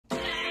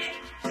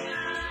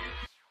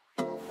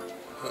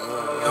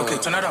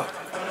turn that up.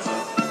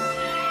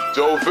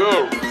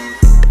 JoeVille.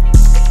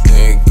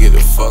 Ain't get the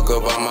fuck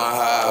up on my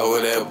high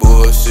with that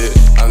bullshit.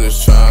 I'm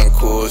just trying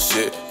cool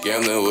shit.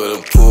 Gambling with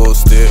a pool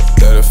stick.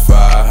 3500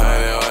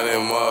 on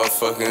that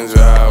motherfucking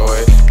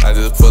driveway. I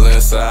just pullin'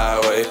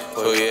 sideways,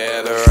 so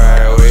yeah, the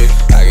right way.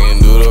 I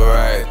can do the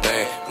right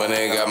thing, but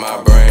they got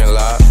my brain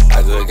locked.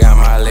 I just got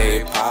my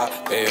leg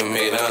pop, baby,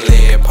 made them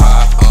leg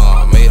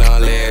pop, made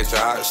them leg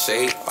drop,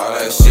 shake, all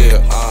that shit,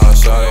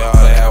 shorty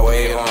all that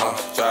weight,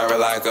 drive it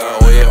like a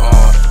whip,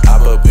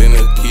 hop up in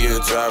the Kia,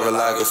 drive it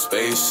like a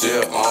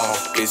spaceship,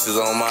 bitches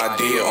on my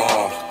D,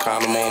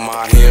 condom on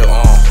my head,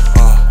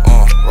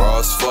 raw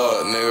as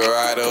fuck, nigga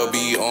ride a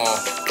beat, going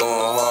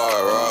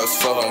hard, raw as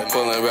fuck, I'm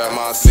pulling back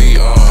my seat,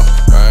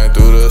 riding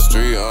through the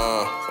street,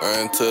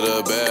 running to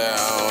the bed,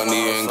 I don't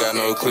even got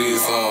no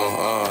cleats on,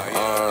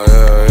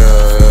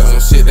 some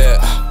shit that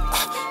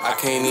I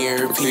can't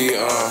even repeat,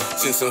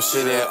 see some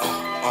shit that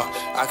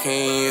I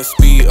can't even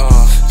speak,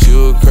 she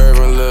was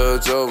curving Lil'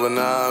 Joe, but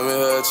now I'm in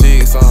her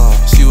cheeks,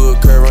 she was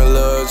curving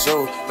Lil'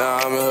 Joe, now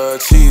I'm in her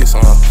cheeks,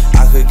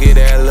 I could get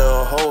that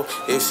little hoe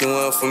if she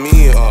went for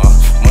me,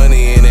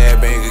 money in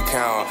that bank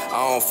account,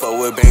 I don't fuck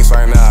with banks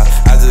right now,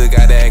 I just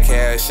got that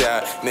cash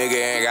out, nigga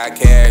ain't got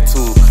cash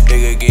too,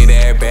 nigga get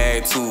that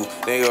bag too,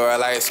 nigga ride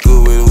like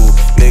Scooby-Doo,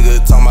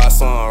 nigga talking about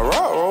some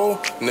roll,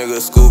 nigga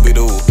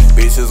Scooby-Doo,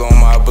 bitches on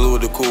my blue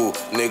the cool,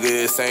 nigga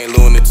this ain't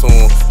Looney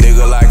Tune,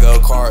 nigga like a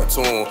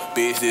cartoon,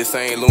 bitch this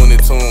ain't Looney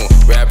Tune,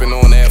 rapping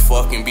on that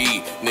fucking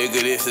beat,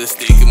 nigga this is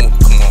sticky,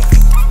 come on.